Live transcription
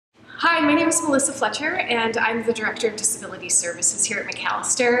Hi, my name is Melissa Fletcher, and I'm the Director of Disability Services here at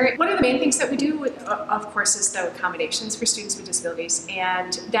McAllister. One of the main things that we do, of course, is the accommodations for students with disabilities,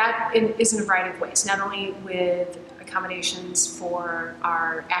 and that is in a variety of ways, not only with accommodations for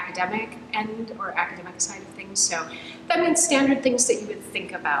our academic end or academic side of things. So that means standard things that you would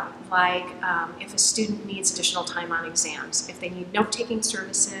think about, like if a student needs additional time on exams, if they need note-taking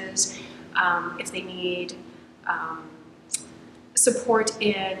services, if they need support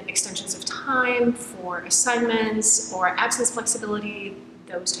in extensions of time for assignments or absence flexibility,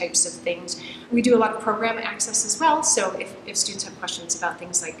 those types of things. We do a lot of program access as well, so if students have questions about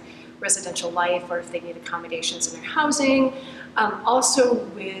things like residential life or if they need accommodations in their housing. Also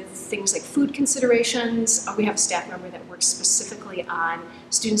with things like food considerations, we have a staff member that works specifically on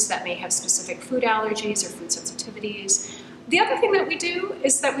students that may have specific food allergies or food sensitivities. The other thing that we do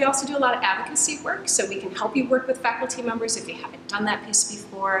is that we also do a lot of advocacy work, so we can help you work with faculty members if you haven't done that piece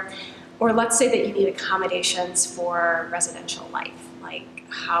before, or let's say that you need accommodations for residential life, like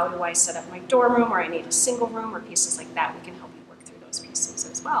how do I set up my dorm room, or I need a single room, or pieces like that. We can help you work through those pieces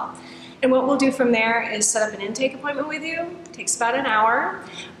as well. And what we'll do from there is set up an intake appointment with you. It takes about an hour.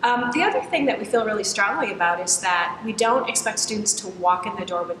 The other thing that we feel really strongly about is that we don't expect students to walk in the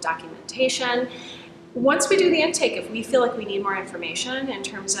door with documentation. Once we do the intake, if we feel like we need more information in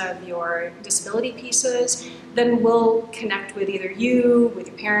terms of your disability pieces, then we'll connect with either you, with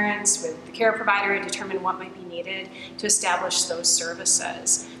your parents, with the care provider, and determine what might be needed to establish those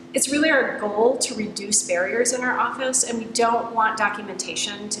services. It's really our goal to reduce barriers in our office, and we don't want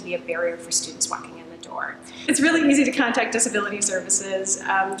documentation to be a barrier for students walking in the door. It's really easy to contact Disability Services.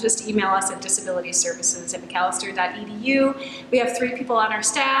 Just email us at disabilityservices@mcallister.edu. We have 3 people on our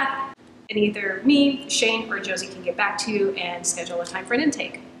staff, and either me, Shane, or Josie can get back to you and schedule a time for an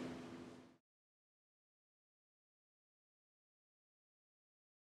intake.